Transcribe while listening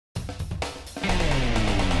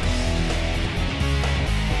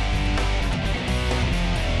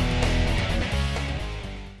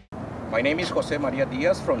My name is Jose Maria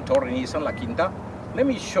Diaz from Torre Nissan La Quinta. Let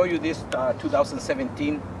me show you this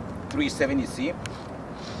 2017 370Z.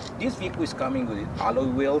 This vehicle is coming with alloy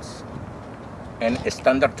wheels and a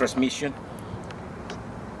standard transmission.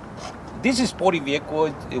 This is sporty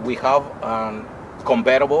vehicle. We have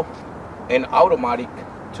convertible and automatic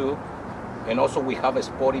too, and also we have a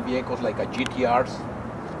sporty vehicles like a GTRs.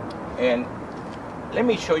 And let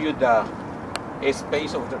me show you the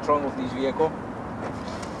space of the trunk of this vehicle.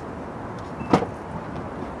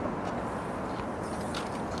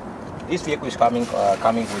 This vehicle is coming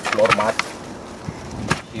with floor mat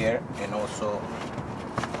here, and also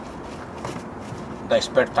the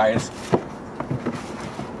spare tires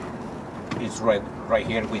is right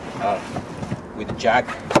here with jack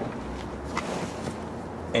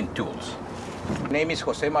and tools. My name is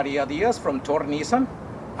Jose Maria Diaz from Torre Nissan.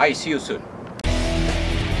 I see you soon.